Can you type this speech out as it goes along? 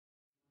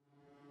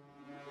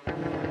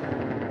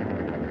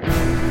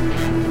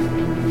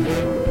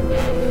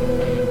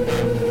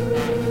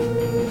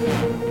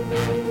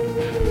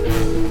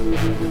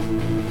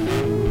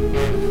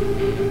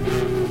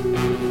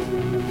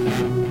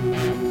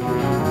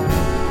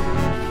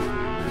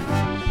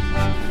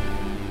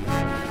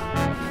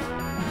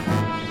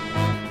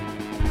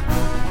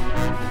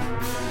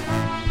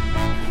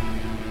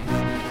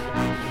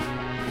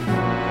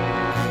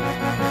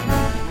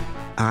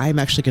I'm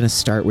actually going to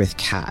start with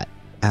Kat.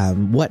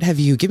 What have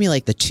you, give me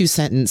like the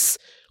 2-sentence,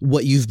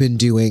 what you've been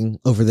doing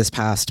over this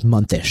past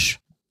month-ish.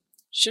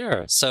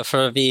 Sure. So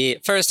for the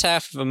first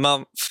half of a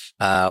month,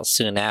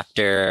 soon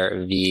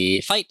after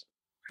the fight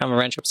from a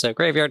ranch up to a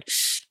graveyard,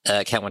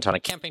 Kat went on a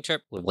camping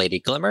trip with Lady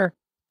Glimmer,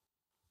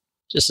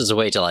 just as a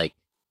way to like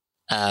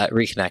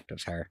reconnect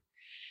with her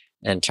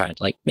and try to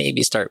like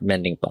maybe start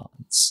mending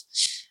bonds.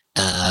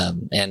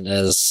 And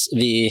as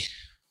the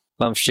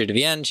month drew to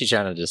the end, she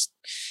kind of just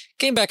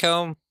came back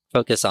home,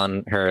 focused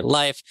on her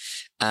life,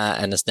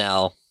 and is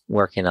now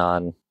working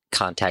on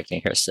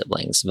contacting her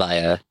siblings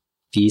via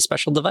the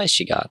special device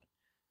she got.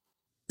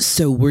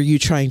 So were you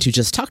trying to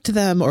just talk to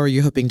them, or are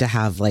you hoping to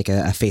have like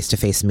a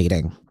face-to-face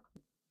meeting?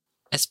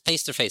 A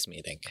face-to-face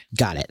meeting.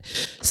 Got it.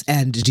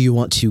 And do you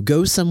want to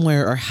go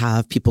somewhere or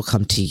have people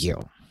come to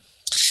you?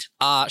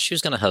 She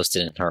was going to host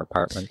it in her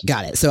apartment.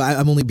 Got it. So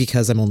I'm only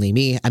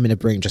me. I'm going to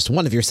bring just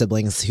one of your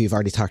siblings who you've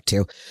already talked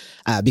to,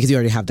 because you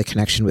already have the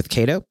connection with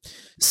Kato.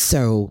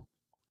 So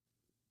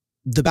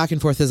the back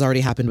and forth has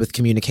already happened with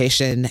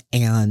communication.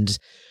 And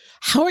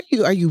how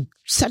are you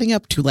setting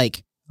up to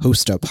like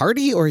host a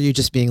party, or are you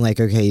just being like,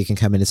 okay, you can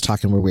come in, it's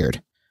talking, we're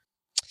weird?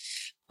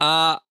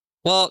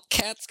 Well,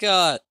 Kat's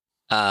got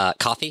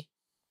coffee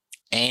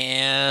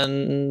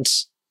and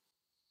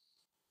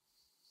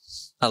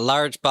a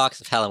large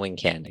box of Halloween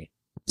candy.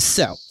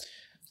 So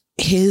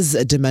his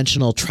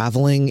dimensional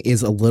traveling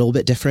is a little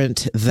bit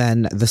different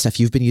than the stuff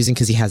you've been using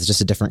because he has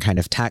just a different kind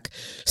of tech.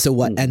 So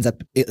what ends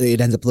up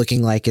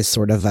looking like is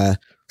sort of a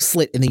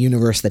slit in the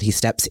universe that he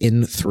steps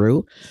in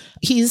through.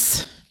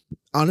 He's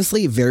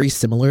honestly very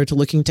similar to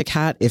looking to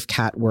Kat if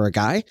Kat were a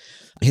guy.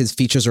 His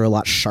features are a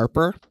lot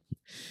sharper,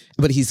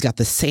 but he's got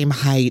the same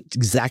height,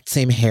 exact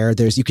same hair.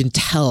 You can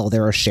tell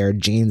there are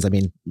shared genes. I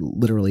mean,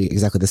 literally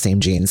exactly the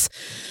same genes.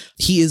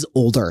 He is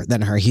older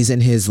than her. He's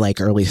in his like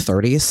early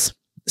 30s.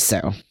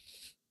 So,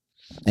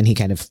 and he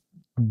kind of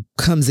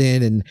comes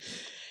in and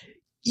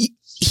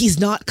he's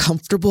not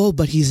comfortable,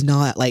 but he's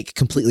not like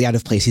completely out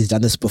of place. He's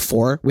done this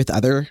before with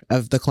other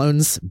of the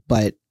clones,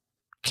 but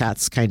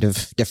Kat's kind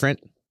of different.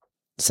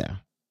 So,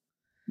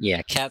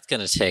 yeah, Kat's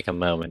going to take a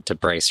moment to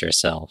brace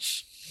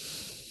herself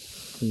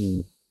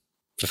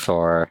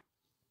before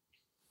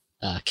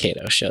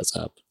Kato shows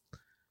up.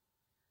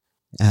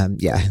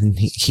 Yeah, and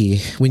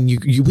he when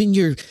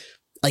you're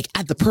like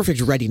at the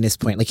perfect readiness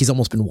point, like he's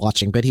almost been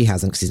watching, but he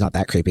hasn't because he's not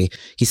that creepy.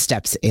 He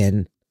steps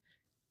in.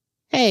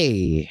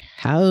 Hey,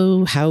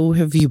 how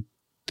have you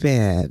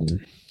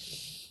been?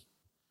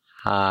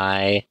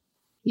 Hi.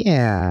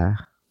 Yeah.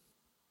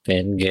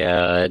 Been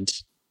good.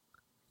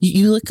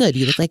 You look good.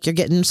 You look like you're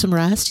getting some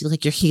rest. You look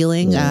like you're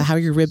healing. How are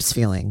your ribs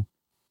feeling?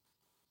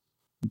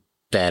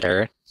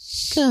 Better.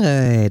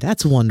 Good.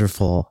 That's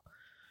wonderful.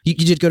 You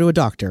did go to a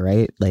doctor,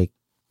 right? Like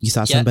you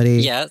saw somebody?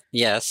 Yeah.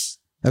 Yes.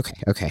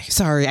 Okay.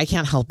 Sorry, I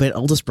can't help it.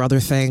 Oldest brother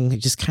thing. You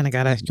just kind of you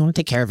want to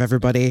take care of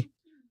everybody.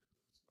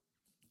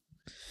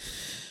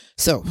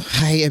 So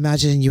I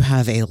imagine you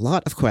have a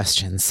lot of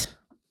questions.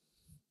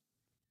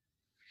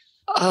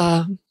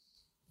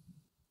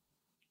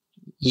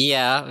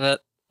 Yeah,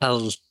 but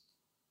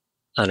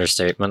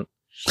understatement.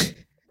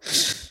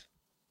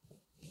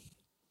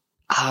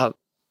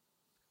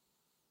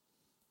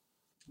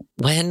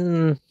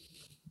 When?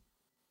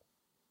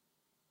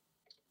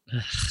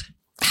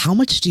 How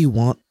much do you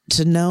want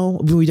to know?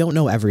 We don't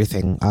know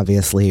everything,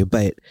 obviously,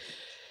 but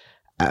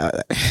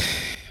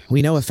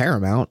we know a fair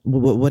amount.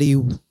 What would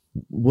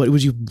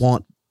you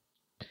want?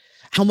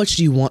 How much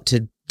do you want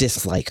to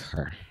dislike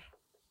her?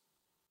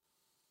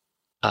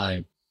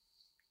 I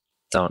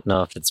don't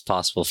know if it's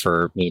possible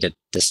for me to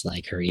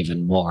dislike her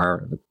even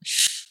more.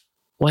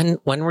 When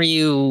were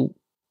you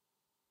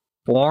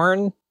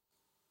born?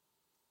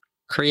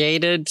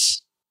 Created?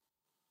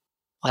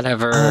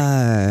 Whatever.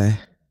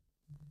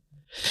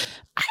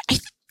 I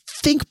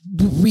think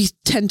we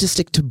tend to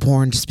stick to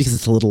born just because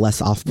it's a little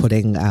less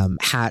off-putting.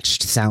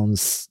 Hatched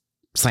sounds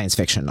science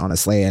fiction,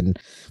 honestly, and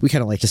we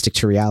kind of like to stick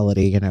to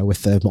reality,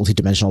 with the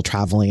multidimensional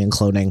traveling and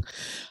cloning.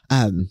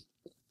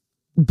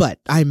 But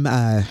I'm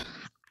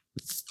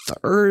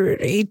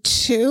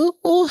 32.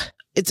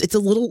 It's a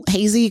little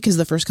hazy because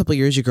the first couple of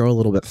years you grow a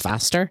little bit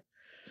faster.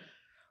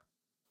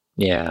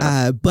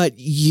 Yeah. But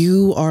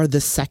you are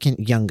the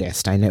second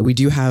youngest. I know we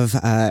do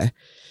have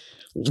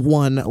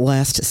one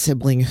last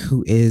sibling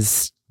who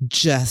is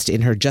just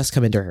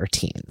come into her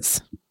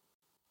teens.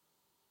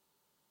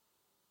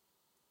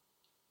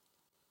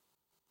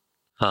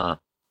 Huh.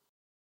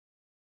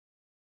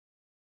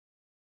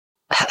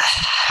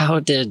 How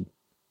did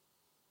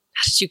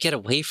you get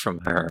away from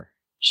her?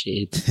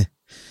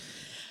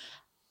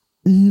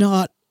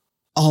 Not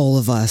all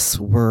of us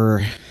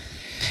were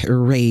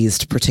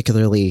raised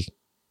particularly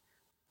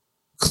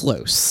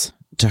close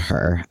to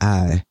her.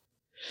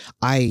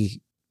 I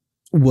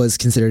was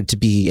considered to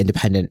be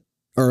independent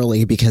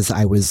early because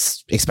I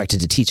was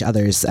expected to teach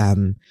others.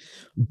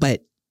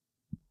 But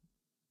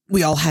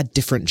we all had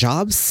different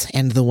jobs,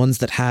 and the ones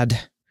that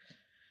had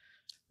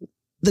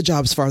the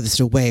jobs farthest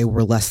away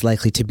were less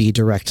likely to be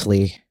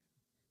directly.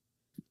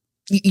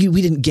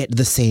 We didn't get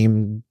the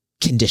same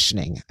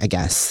conditioning, I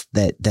guess,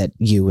 that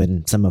you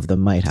and some of them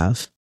might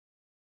have.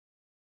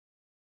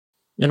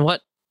 And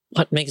what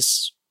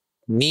makes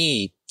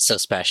me so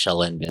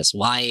special in this?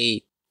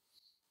 Why?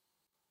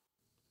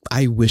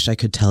 I wish I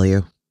could tell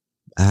you.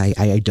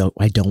 I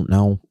don't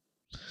know.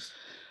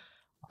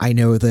 I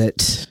know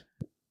that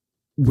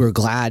we're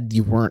glad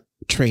you weren't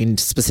trained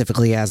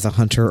specifically as a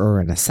hunter or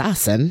an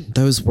assassin.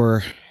 Those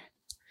were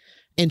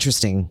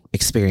interesting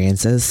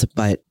experiences,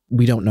 but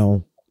we don't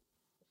know.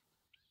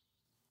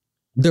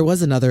 There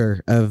was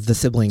another of the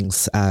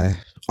siblings on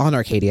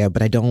Arcadia,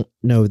 but I don't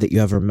know that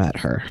you ever met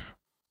her.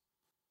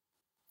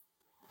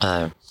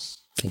 I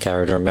think I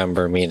would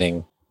remember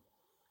meeting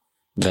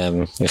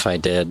them if I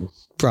did.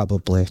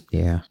 Probably,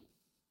 yeah.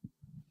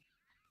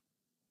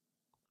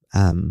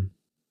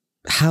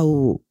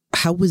 How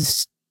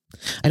was...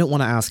 I don't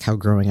want to ask how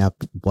growing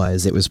up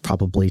was. It was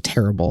probably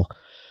terrible.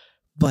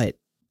 But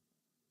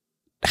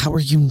how are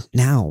you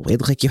now?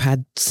 It, like, you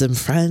had some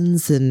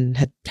friends and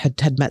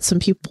had met some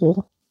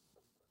people?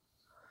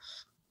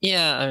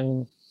 Yeah,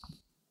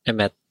 I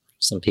met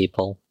some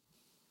people.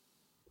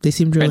 They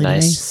seemed really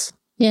nice.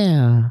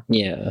 Yeah.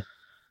 Yeah.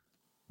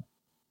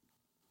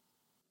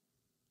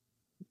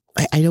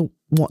 I don't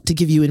want to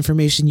give you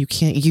information you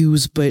can't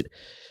use, but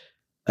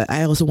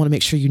I also want to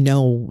make sure you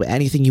know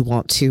anything you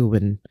want to.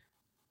 And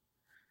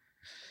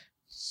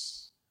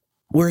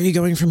where are you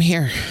going from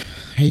here?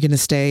 Are you going to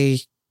stay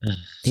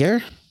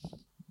here?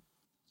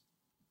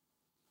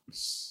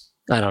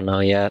 I don't know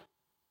yet.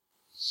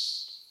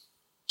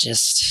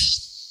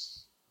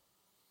 Just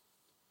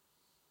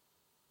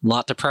a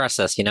lot to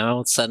process, you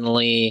know?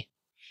 Suddenly,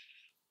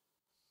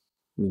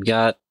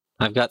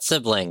 I've got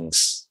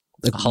siblings.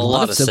 A whole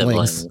lot of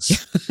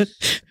siblings.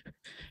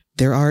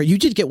 There are. You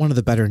did get one of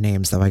the better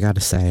names, though, I gotta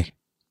say.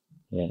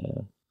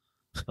 Yeah.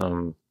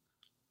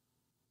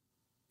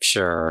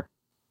 Sure.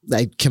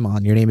 Come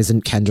on, your name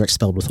isn't Kendrick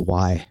spelled with a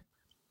Y.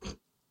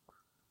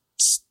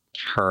 It's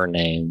her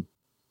name.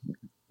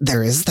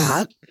 There is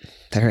that.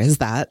 There is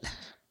that.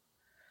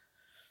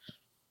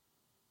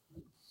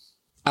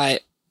 I'm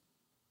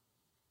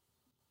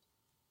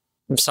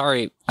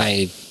sorry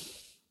I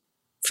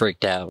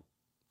freaked out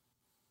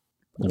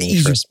when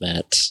we first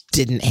met.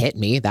 Didn't hit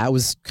me. That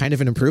was kind of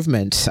an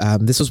improvement.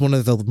 This was one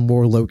of the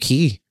more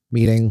low-key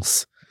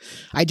meetings.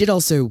 I did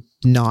also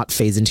not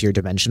phase into your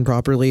dimension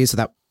properly, so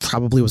that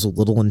probably was a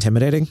little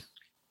intimidating.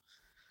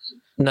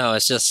 No,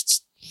 it's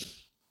just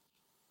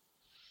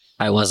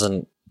I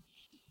wasn't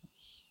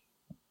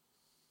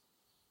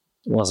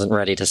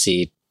ready to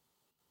see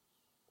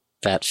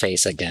that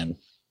face again.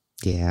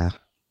 Yeah.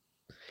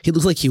 He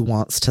looks like he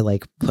wants to,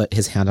 like, put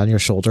his hand on your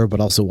shoulder,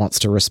 but also wants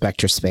to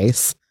respect your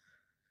space.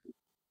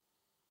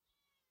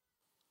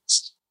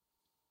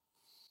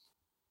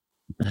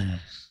 It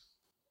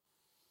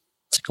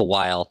took a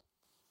while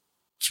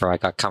before I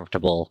got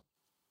comfortable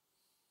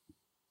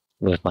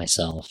with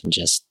myself and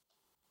just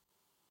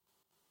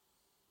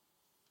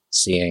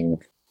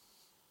seeing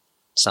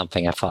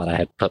something I thought I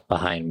had put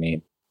behind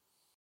me.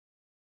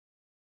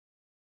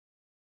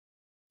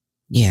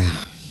 Yeah.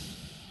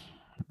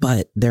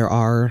 But there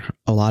are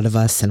a lot of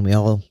us, and we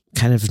all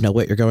kind of know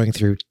what you're going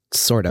through,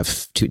 sort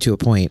of, to a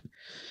point.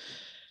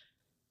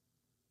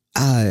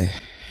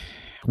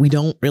 We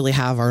don't really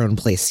have our own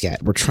place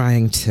yet. We're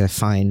trying to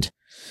find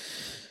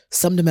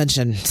some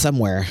dimension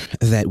somewhere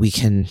that we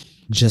can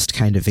just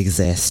kind of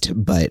exist,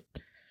 but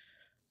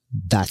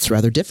that's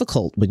rather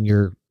difficult when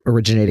your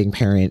originating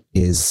parent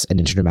is an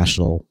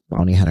international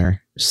bounty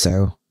hunter.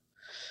 So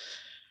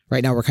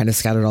right now we're kind of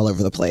scattered all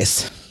over the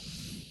place.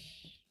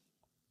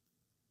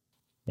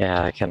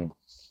 Yeah, I can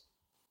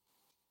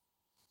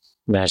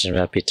imagine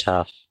that'd be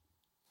tough.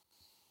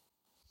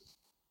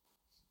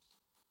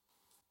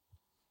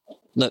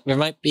 Look, I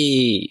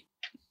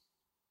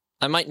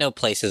might know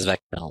places that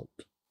can help.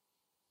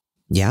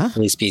 Yeah? At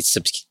least be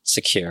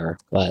secure,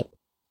 but...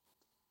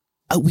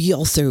 We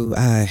also,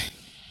 I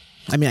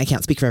mean, I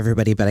can't speak for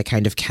everybody, but I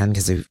kind of can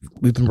because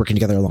we've been working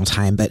together a long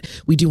time, but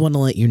we do want to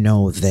let you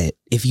know that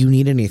if you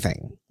need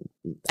anything,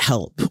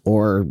 help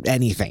or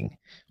anything,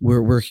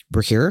 we're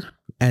here.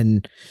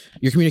 And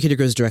your communicator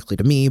goes directly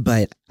to me,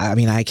 but I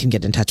mean, I can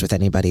get in touch with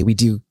anybody. We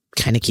do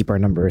kind of keep our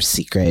numbers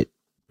secret,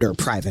 or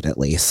private at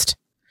least.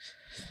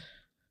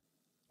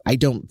 I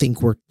don't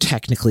think we're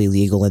technically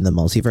legal in the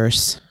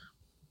multiverse.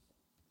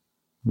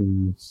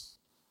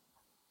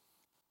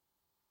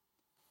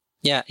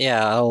 Yeah,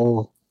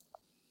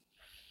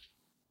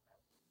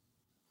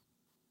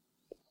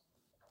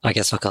 I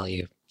guess I'll call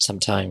you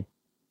sometime.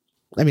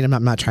 I mean,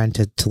 I'm not trying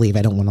to leave.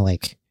 I don't want to,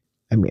 like,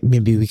 I mean,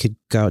 maybe we could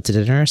go out to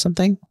dinner or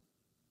something.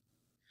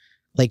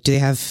 Like, do they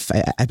have,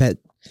 I bet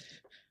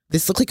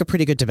this looks like a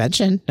pretty good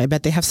dimension. I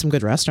bet they have some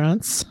good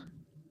restaurants.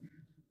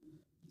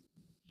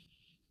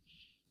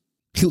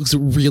 He looks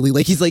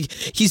really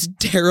he's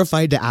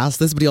terrified to ask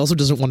this, but he also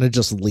doesn't want to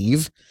just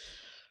leave.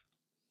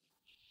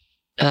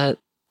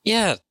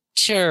 Yeah,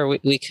 sure.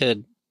 We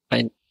could.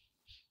 I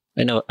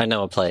know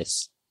a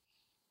place.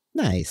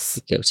 Nice.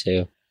 To go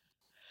to.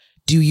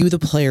 Do you, the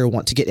player,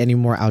 want to get any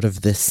more out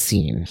of this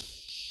scene?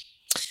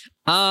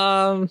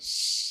 I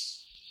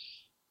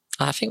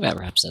think that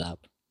wraps it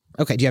up.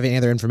 Okay. Do you have any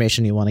other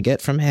information you want to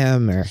get from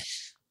him, or?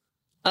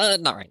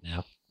 Not right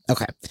now.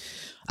 Okay.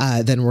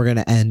 Then we're going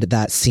to end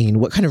that scene.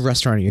 What kind of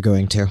restaurant are you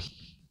going to?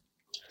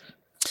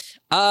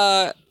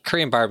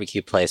 Korean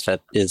barbecue place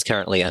that is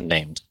currently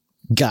unnamed.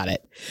 Got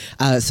it.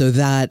 So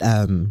that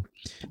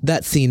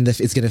scene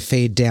is going to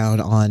fade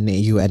down on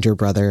you and your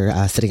brother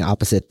sitting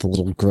opposite the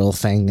little grill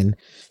thing and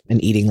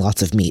eating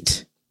lots of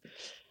meat.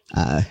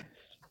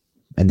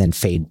 And then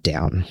fade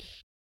down.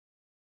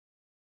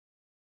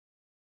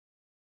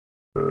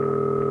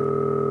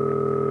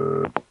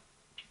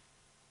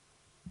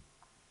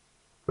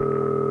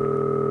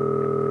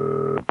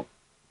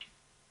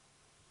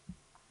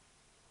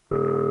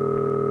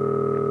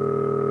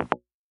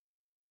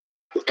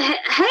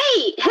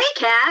 Hey,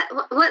 Kat.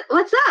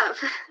 What's up?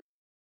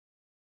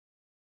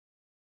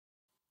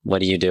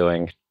 What are you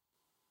doing?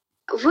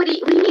 What do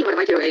you mean? What am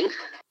I doing?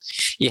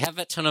 You have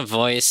that tone of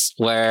voice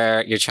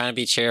where you're trying to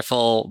be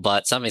cheerful,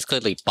 but something's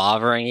clearly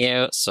bothering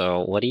you. So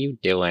what are you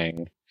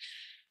doing?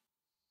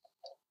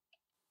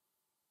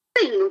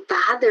 Nothing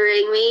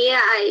bothering me.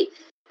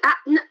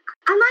 I'm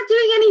not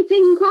doing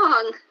anything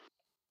wrong.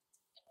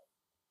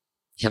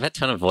 You have that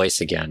tone of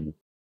voice again.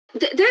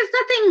 There's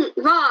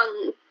nothing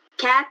wrong,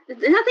 Kat.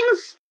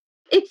 Nothing's.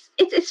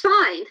 It's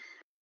fine.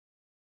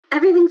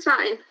 Everything's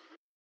fine.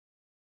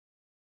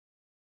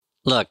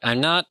 Look, I'm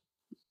not.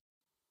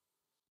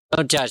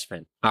 No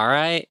judgment, all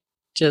right?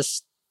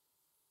 Just.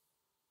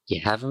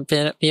 You haven't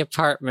been at the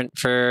apartment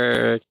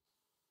for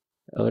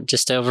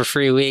just over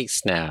 3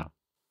 weeks now.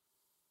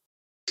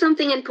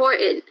 Something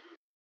important.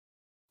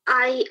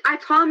 I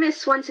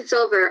promise once it's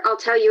over, I'll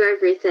tell you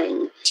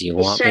everything. Do you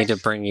want me to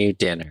bring you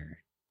dinner?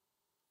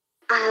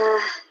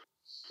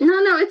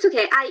 No, it's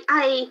okay.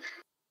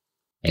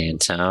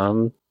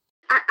 Phantom?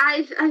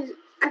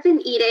 I've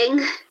been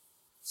eating.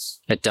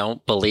 I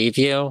don't believe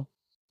you.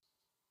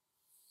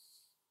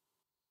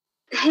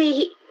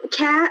 Hey,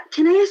 Kat,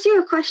 can I ask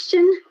you a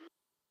question?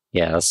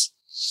 Yes.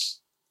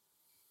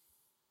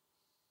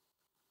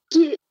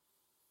 No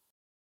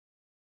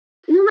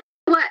matter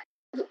what,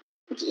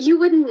 you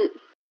wouldn't.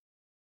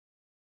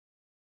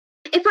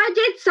 If I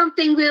did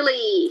something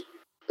really,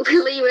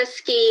 really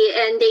risky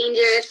and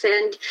dangerous,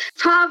 and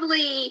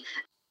probably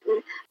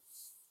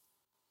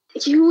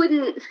you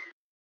wouldn't.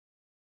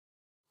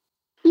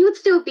 You would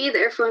still be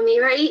there for me,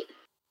 right?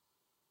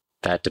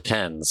 That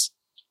depends.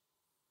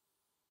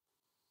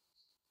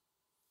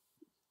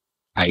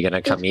 Are you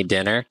gonna come eat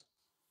dinner?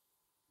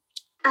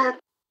 Can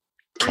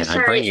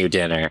I bring you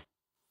dinner?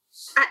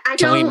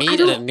 Can we meet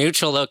at a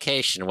neutral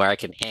location where I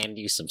can hand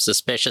you some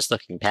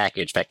suspicious-looking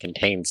package that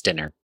contains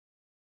dinner?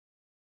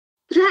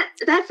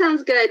 That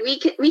sounds good.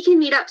 We can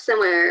meet up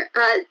somewhere.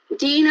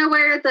 Do you know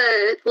where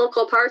the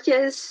local park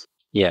is?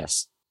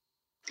 Yes.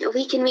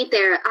 We can meet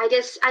there. I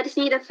just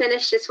need to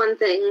finish this one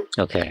thing.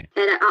 Okay.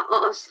 And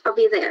I'll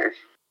be there.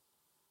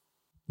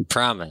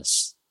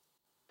 Promise.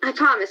 I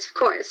promise, of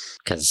course.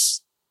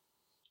 Because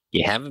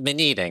you haven't been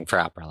eating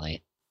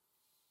properly.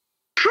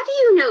 How do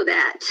you know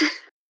that?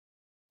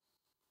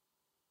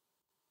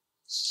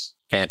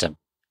 Phantom.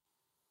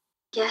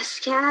 Yes,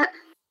 Kat?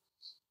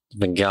 You've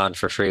been gone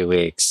for 3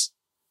 weeks.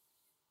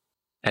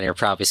 And you're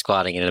probably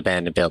squatting in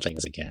abandoned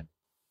buildings again.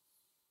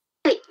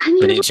 I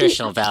mean, the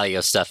nutritional value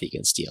of stuff you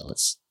can steal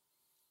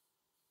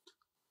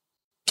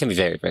can be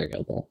very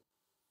variable.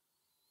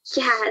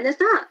 Yeah, and there's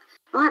not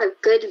a lot of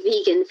good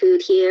vegan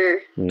food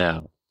here.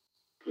 No.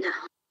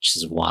 Which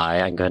is why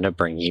I'm going to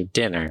bring you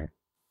dinner.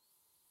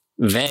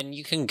 Then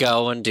you can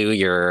go and do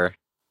your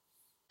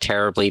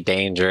terribly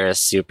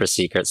dangerous, super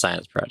secret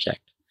science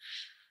project.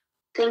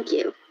 Thank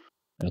you.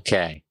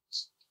 Okay.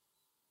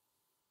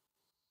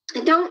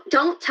 And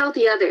don't tell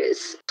the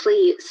others,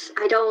 please.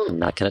 I'm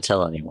not going to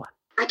tell anyone.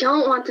 I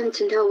don't want them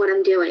to know what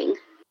I'm doing.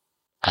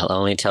 I'll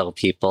only tell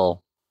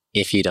people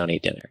if you don't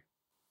eat dinner.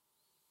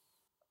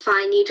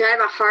 Fine, you drive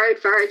a hard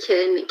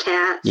bargain,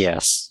 Kat.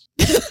 Yes.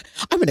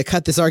 I'm going to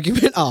cut this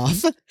argument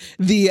off.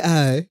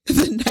 The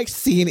next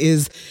scene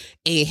is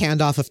a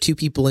handoff of two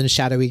people in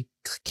shadowy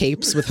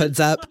capes with hoods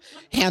up,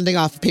 handing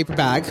off a paper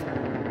bag.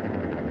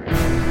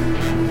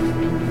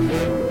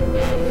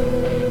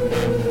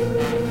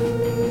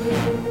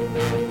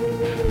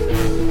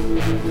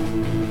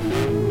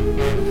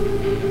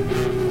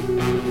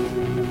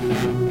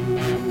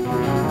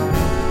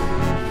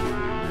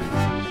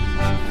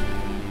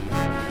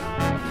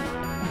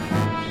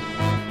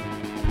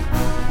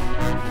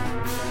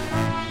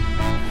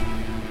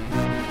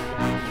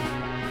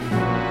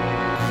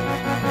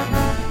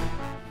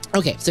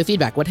 Okay, so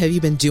feedback. What have you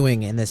been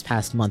doing in this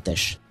past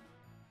month-ish?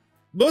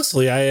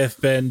 Mostly, I have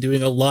been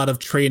doing a lot of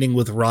training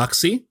with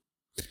Roxy.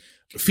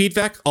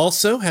 Feedback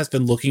also has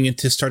been looking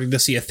into starting to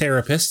see a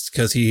therapist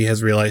because he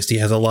has realized he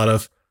has a lot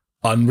of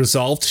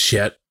unresolved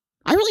shit.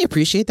 I really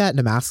appreciate that in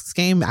a Masks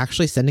game.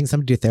 Actually sending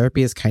somebody to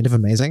therapy is kind of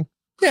amazing.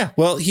 Yeah,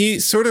 well, he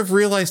sort of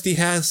realized he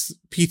has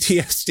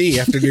PTSD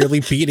after nearly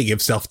beating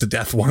himself to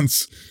death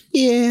once.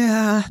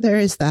 Yeah, there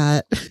is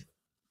that.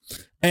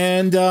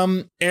 And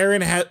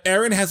Aaron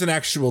has an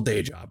actual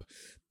day job.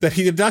 that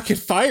he did not get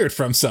fired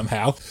from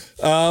somehow.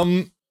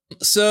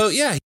 So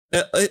yeah,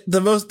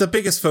 the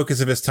biggest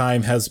focus of his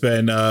time has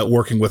been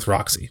working with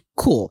Roxy.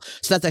 Cool.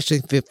 So that's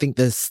actually I think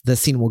the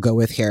scene we'll go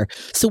with here.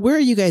 So where are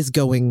you guys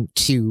going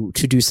to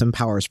do some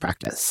powers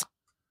practice?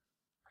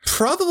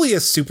 Probably a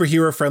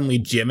superhero friendly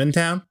gym in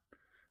town,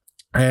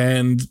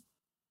 and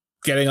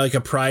getting like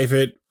a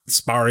private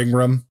sparring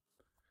room.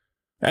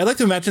 I'd like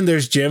to imagine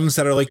there's gyms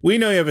that are like, we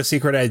know you have a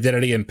secret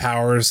identity and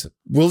powers.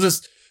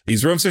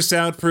 These rooms are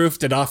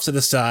soundproofed and off to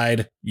the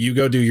side. You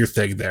go do your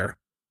thing there.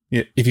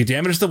 If you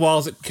damage the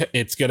walls,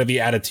 it's going to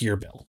be added to your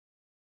bill.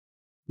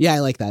 Yeah, I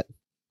like that.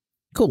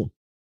 Cool.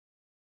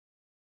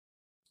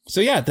 So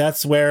yeah,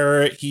 that's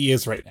where he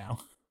is right now.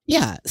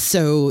 Yeah,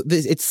 so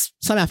it's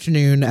some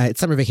afternoon. It's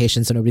summer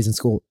vacation, so nobody's in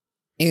school.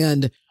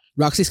 And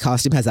Roxy's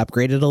costume has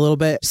upgraded a little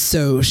bit.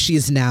 So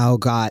she's now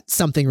got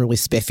something really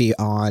spiffy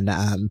on.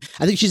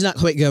 I think she's not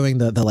quite going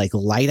the like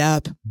light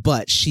up,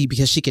 but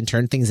because she can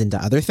turn things into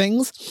other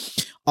things,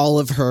 all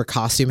of her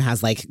costume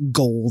has like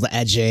gold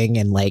edging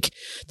and like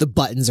the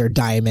buttons are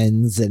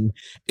diamonds and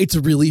it's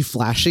really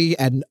flashy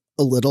and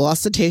a little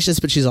ostentatious,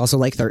 but she's also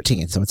like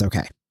 13, so it's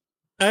okay.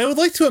 I would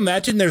like to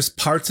imagine there's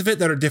parts of it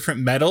that are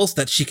different metals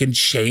that she can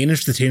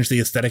change to change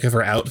the aesthetic of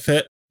her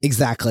outfit.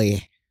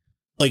 Exactly.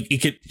 Like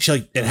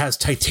it has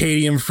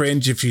titanium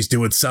fringe if she's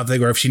doing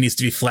something, or if she needs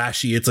to be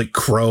flashy, it's like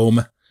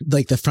chrome.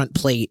 Like the front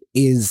plate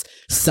is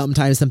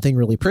sometimes something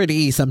really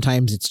pretty,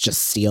 sometimes it's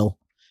just steel.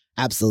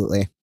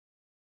 Absolutely.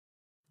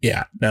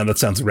 Yeah, no, that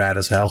sounds rad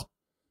as hell.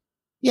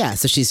 Yeah,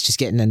 so she's just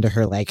getting into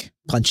her like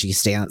punchy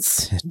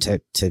stance to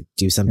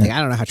do something.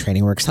 I don't know how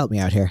training works. Help me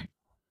out here.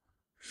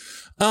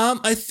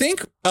 I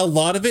think a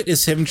lot of it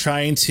is him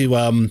trying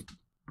to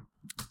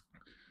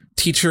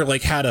teach her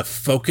like how to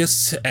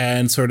focus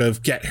and sort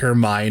of get her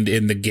mind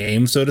in the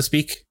game, so to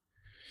speak.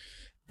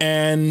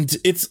 And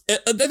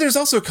there's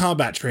also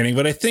combat training,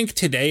 but I think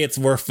today it's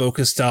more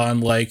focused on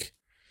like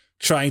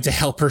trying to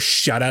help her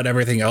shut out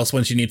everything else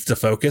when she needs to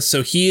focus.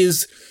 So he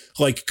is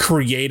like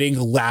creating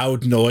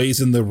loud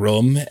noise in the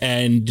room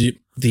and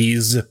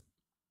these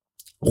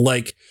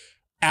like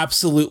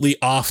absolutely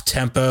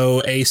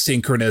off-tempo,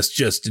 asynchronous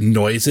just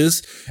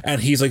noises.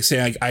 And he's like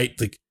saying,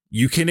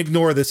 you can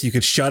ignore this. You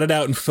can shut it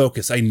out and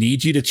focus. I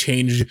need you to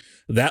change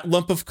that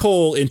lump of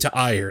coal into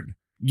iron.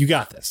 You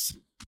got this.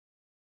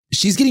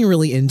 She's getting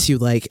really into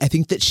like, I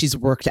think that she's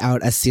worked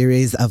out a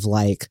series of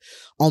like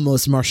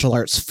almost martial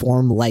arts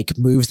form like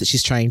moves that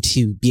she's trying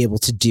to be able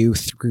to do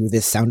through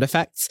this sound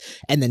effects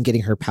and then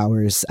getting her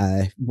powers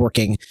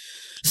working.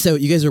 So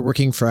you guys are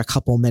working for a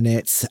couple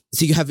minutes.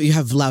 So you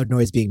have loud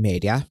noise being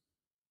made. Yeah.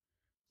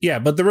 Yeah,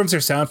 but the rooms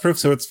are soundproof,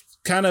 so it's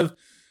kind of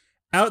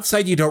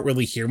outside. You don't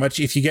really hear much.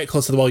 If you get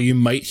close to the wall, you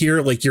might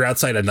hear like you're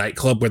outside a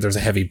nightclub where there's a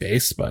heavy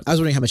bass. But I was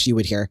wondering how much you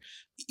would hear.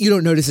 You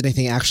don't notice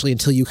anything actually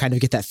until you kind of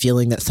get that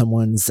feeling that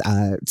someone's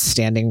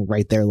standing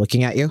right there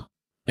looking at you.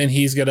 And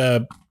he's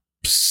gonna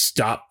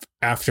stop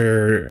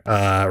after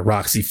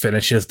Roxy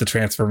finishes the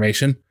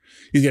transformation.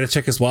 He's gonna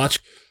check his watch.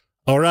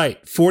 All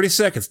right, 40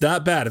 seconds,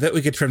 not bad. I bet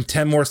we could trim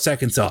 10 more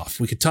seconds off.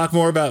 We could talk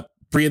more about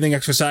breathing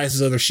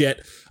exercises, other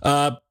shit.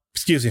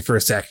 Excuse me for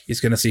a sec.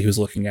 He's going to see who's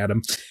looking at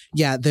him.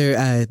 Yeah,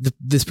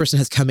 this person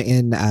has come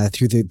in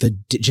through the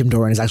gym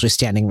door and is actually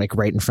standing like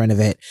right in front of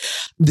it.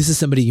 This is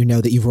somebody you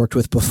know that you've worked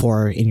with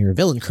before in your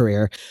villain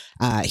career.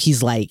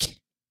 He's like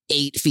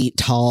 8 feet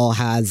tall,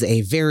 has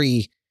a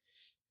very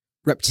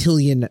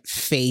reptilian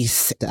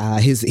face.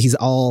 He's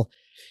a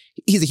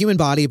human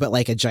body, but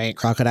like a giant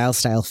crocodile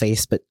style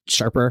face, but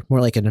sharper,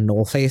 more like an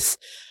anole face.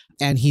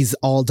 And he's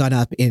all done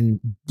up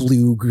in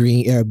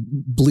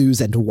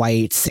blues and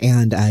whites.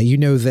 And you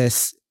know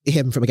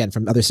him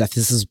from other stuff.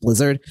 This is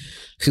Blizzard,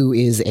 who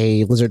is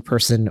a lizard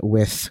person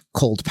with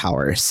cold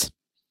powers.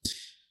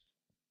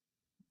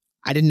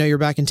 I didn't know you were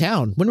back in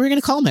town. When were you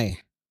going to call me?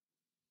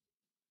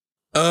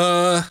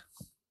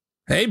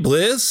 Hey,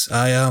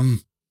 Blizz.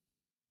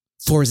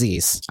 4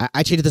 Z's.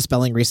 I changed the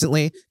spelling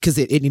recently because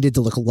it needed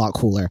to look a lot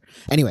cooler.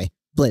 Anyway,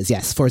 Blizz,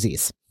 yes, 4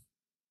 Z's.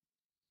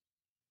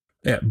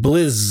 Yeah,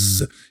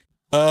 Blizz.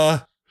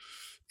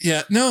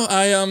 Yeah, no,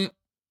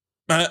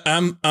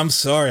 I'm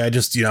sorry. I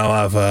just,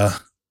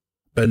 I've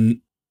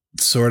been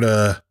sort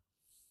of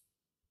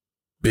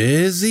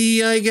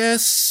busy, I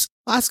guess.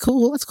 That's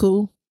cool. That's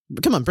cool.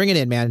 Come on, bring it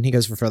in, man. He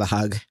goes for the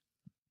hug.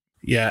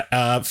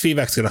 Yeah,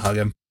 Feedback's gonna hug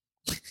him.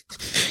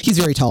 He's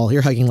very tall.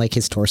 You're hugging like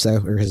his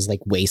torso or his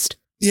like waist.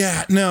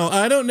 Yeah, no,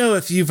 I don't know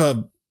if you've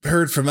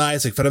heard from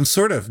Isaac, but I'm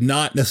sort of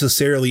not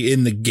necessarily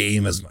in the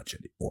game as much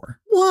anymore.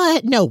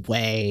 What? No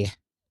way.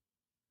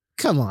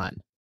 Come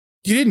on.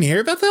 You didn't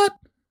hear about that?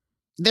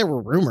 There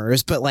were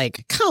rumors, but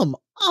like, come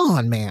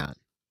on, man.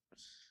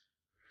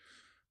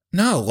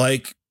 No,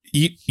 like,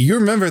 you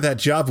remember that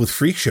job with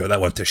Freak Show that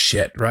went to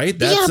shit, right?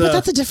 Yeah, but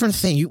that's a different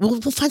thing. We'll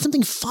find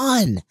something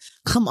fun.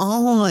 Come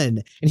on.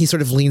 And he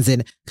sort of leans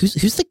in.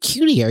 Who's the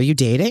cutie? Are you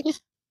dating?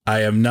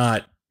 I am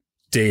not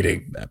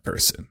dating that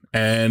person.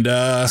 And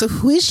so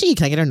who is she?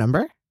 Can I get her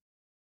number?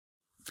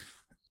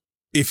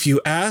 If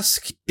you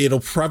ask,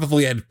 it'll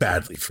probably end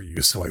badly for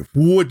you, so I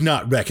would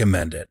not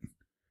recommend it.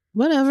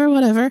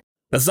 Whatever.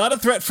 That's not a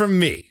threat from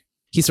me.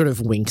 He sort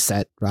of winks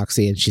at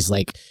Roxy, and she's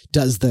like,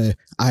 does the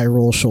eye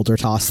roll shoulder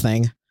toss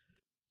thing.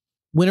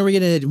 When are we're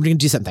gonna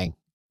do something?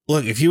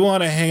 Look, if you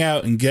want to hang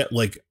out and get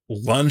like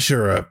lunch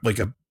or a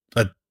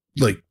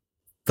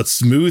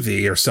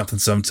smoothie or something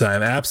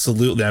sometime,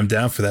 absolutely, I'm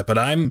down for that. But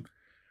I'm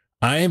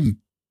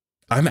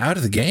out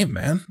of the game,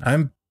 man.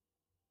 I'm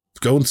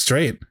going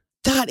straight.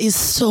 That is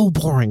so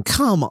boring.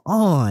 Come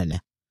on.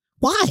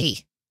 Why?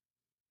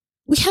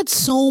 We had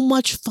so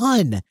much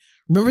fun.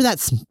 Remember that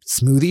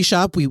smoothie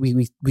shop?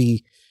 We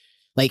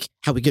like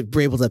how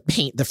were able to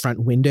paint the front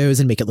windows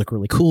and make it look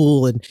really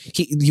cool. And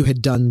you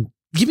had done.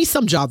 Give me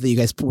some job that you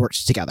guys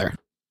worked together.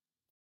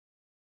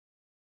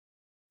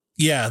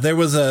 Yeah, there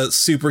was a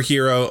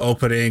superhero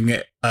opening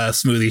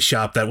smoothie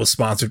shop that was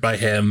sponsored by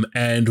him,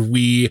 and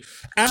we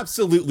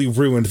absolutely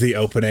ruined the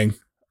opening.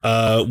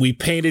 We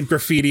painted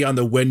graffiti on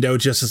the window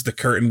just as the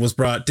curtain was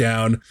brought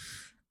down,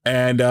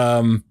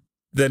 and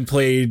then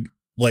played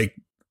like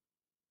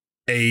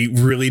a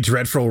really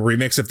dreadful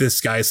remix of this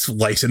guy's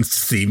licensed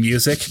theme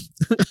music.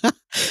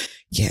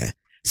 Yeah.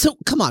 So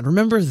come on,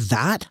 remember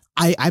that?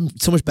 I'm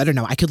so much better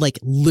now. I could like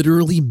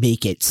literally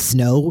make it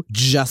snow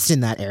just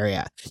in that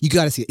area. You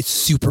got to see it. It's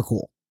super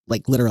cool.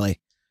 Like literally.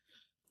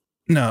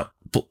 No,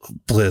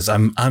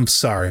 Blizz, I'm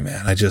sorry,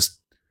 man.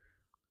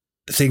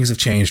 Things have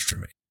changed for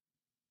me.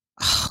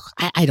 Oh,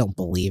 I don't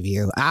believe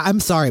you. I'm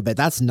sorry, but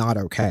that's not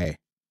okay.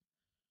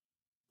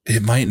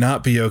 It might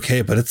not be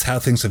okay, but it's how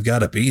things have got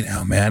to be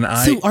now, man.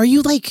 So are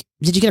you like,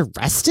 did you get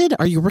arrested?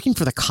 Are you working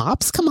for the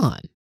cops? Come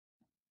on.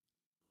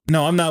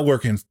 No, I'm not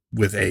working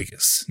with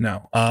Aegis.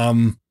 No.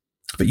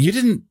 But you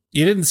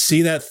didn't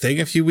see that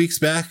thing a few weeks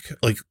back,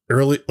 like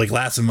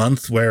last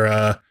month,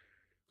 where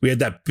we had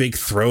that big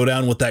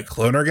throwdown with that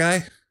cloner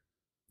guy?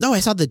 No, I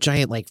saw the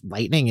giant like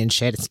lightning and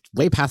shit. It's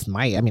way past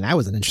I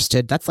wasn't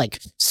interested. That's like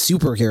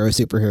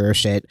superhero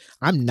shit.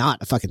 I'm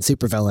not a fucking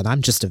supervillain.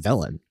 I'm just a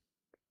villain.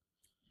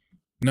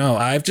 No,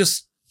 I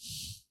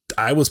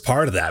was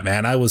part of that,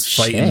 man. I was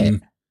fighting.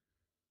 Shit.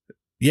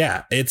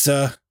 Yeah,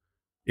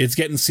 it's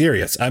getting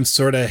serious. I'm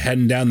sort of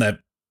heading down that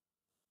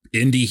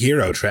indie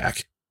hero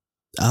track.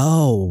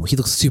 Oh, he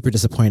looks super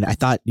disappointed. I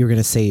thought you were going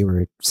to say you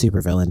were a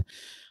supervillain.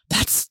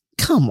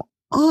 Come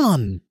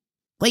on.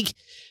 Like,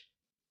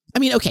 I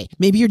mean, okay,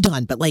 maybe you're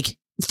done, but like,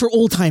 for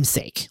old time's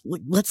sake,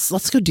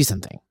 let's go do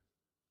something.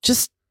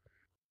 Just,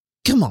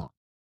 come on.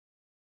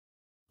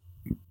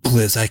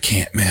 Blizz, I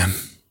can't, man.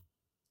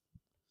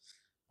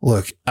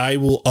 Look, I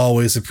will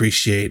always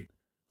appreciate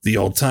the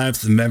old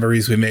times, the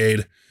memories we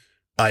made.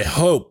 I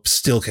hope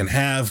still can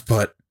have,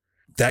 but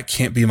that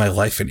can't be my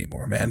life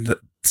anymore, man.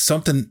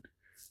 Something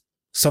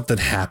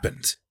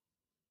happened,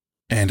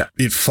 and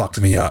it fucked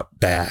me up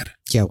bad.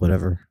 Yeah,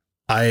 whatever.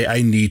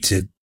 I need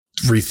to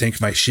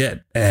rethink my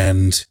shit,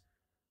 and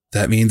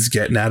that means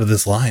getting out of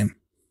this line.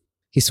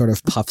 He sort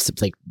of puffs,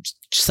 like,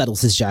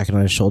 settles his jacket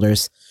on his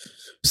shoulders.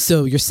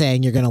 So you're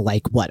saying you're gonna,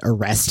 like, what,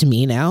 arrest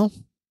me now?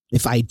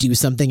 If I do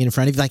something in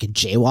front of you, like a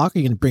jaywalk, are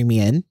you gonna bring me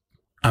in?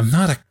 I'm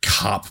not a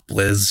cop,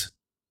 Blizz.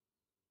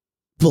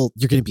 Well,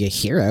 you're gonna be a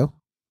hero.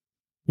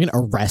 You're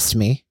gonna arrest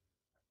me.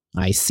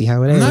 I see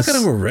how it is. I'm not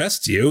gonna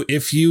arrest you.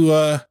 If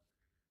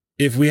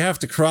we have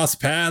to cross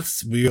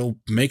paths, we'll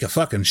make a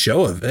fucking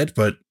show of it,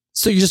 but...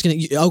 So you're just gonna...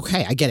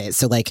 Okay, I get it.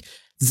 So, like,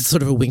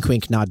 sort of a wink,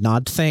 wink, nod,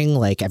 nod thing,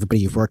 like everybody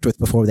you've worked with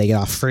before they get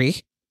off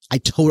free?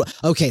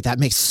 Okay, that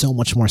makes so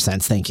much more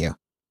sense. Thank you.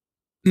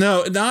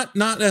 No, not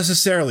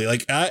necessarily.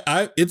 Like,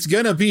 it's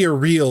gonna be a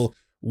real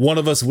one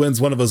of us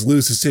wins, one of us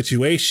loses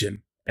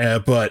situation,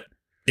 but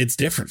it's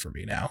different for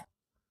me now.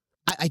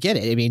 I get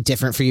it. I mean,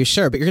 different for you,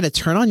 sure, but you're going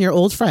to turn on your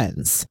old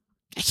friends.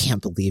 I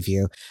can't believe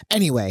you.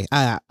 Anyway,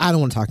 I don't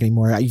want to talk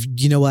anymore.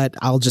 You know what?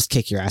 I'll just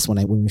kick your ass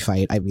when we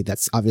fight. I mean,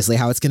 that's obviously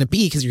how it's going to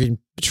be because you're going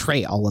to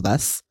betray all of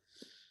us.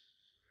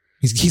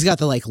 He's got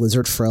the like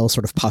lizard frill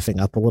sort of puffing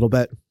up a little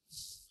bit.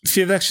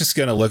 See, that's just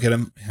going to look at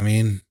him. I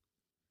mean,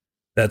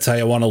 that's how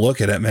you want to look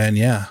at it, man.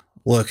 Yeah.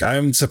 Look,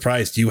 I'm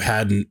surprised you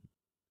hadn't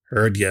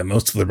heard yet.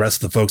 Most of the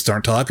rest of the folks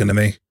aren't talking to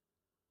me.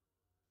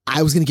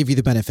 I was going to give you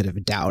the benefit of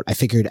a doubt. I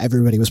figured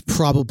everybody was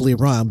probably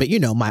wrong, but you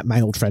know, my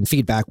old friend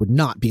Feedback would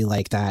not be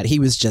like that. He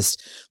was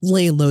just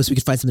laying low so we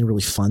could find something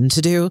really fun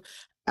to do.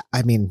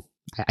 I mean,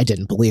 I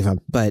didn't believe him,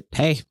 but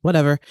hey,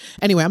 whatever.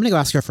 Anyway, I'm going to go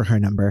ask her for her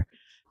number.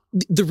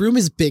 The room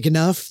is big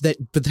enough that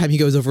by the time he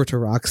goes over to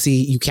Roxy,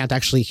 you can't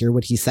actually hear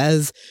what he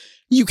says.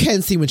 You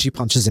can see when she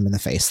punches him in the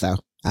face, though.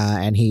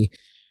 And he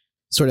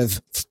sort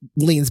of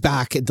leans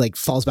back and like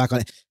falls back on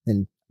it.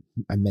 And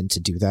I meant to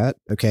do that.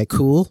 Okay,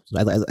 cool.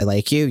 I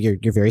like you.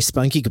 You're very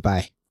spunky.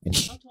 Goodbye. And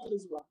How tall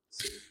is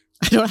Roxy?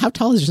 I don't know. How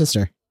tall is your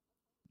sister?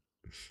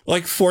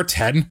 Like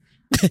 4'10".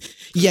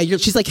 Yeah,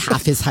 she's like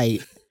half his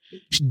height.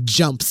 She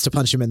jumps to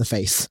punch him in the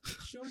face.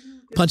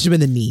 Punch him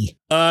in the knee.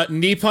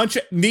 Knee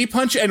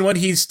punch, and when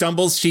he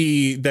stumbles,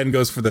 she then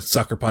goes for the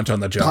sucker punch on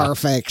the jaw.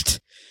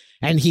 Perfect.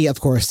 And he, of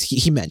course,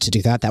 he meant to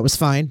do that. That was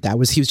fine. He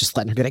was just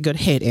letting her get a good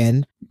hit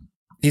in.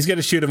 He's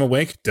gonna shoot him a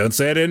wink. Don't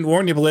say I didn't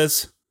warn you,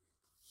 Blizz.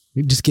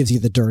 He just gives you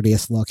the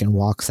dirtiest look and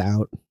walks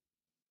out.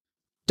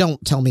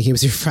 Don't tell me he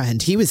was your friend.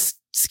 He was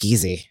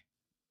skeezy.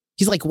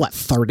 He's like, what,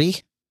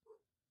 30?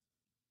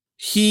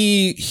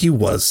 He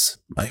was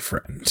my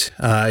friend.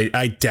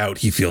 I doubt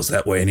he feels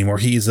that way anymore.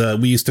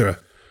 We used to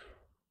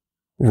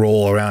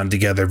roll around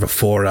together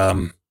before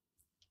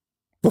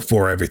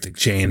everything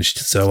changed.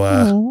 So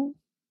Aww.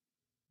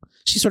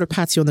 She sort of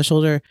pats you on the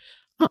shoulder.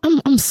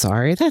 I'm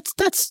sorry.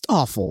 That's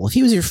awful. If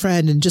he was your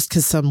friend and just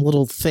because some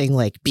little thing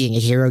like being a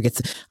hero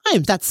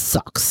that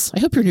sucks. I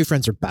hope your new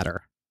friends are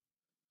better.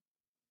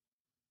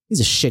 He's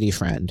a shitty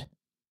friend.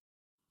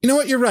 You know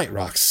what? You're right,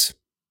 Rox.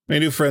 My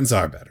new friends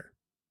are better.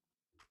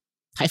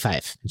 High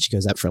five. And she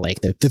goes up for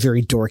like the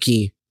very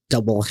dorky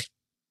double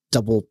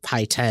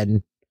high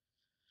 10.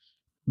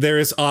 There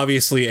is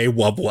obviously a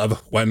wub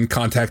when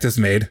contact is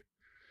made.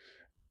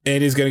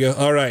 And he's going to go,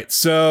 all right,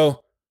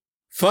 so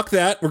fuck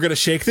that. We're going to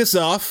shake this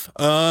off.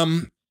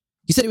 You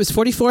said it was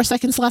 44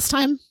 seconds last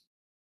time?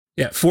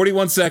 Yeah,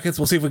 41 seconds.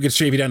 We'll see if we can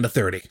shave you down to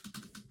 30.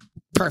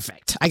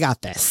 Perfect. I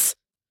got this.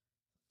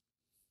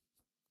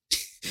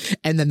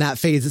 And then that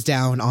fades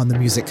down on the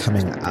music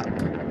coming up.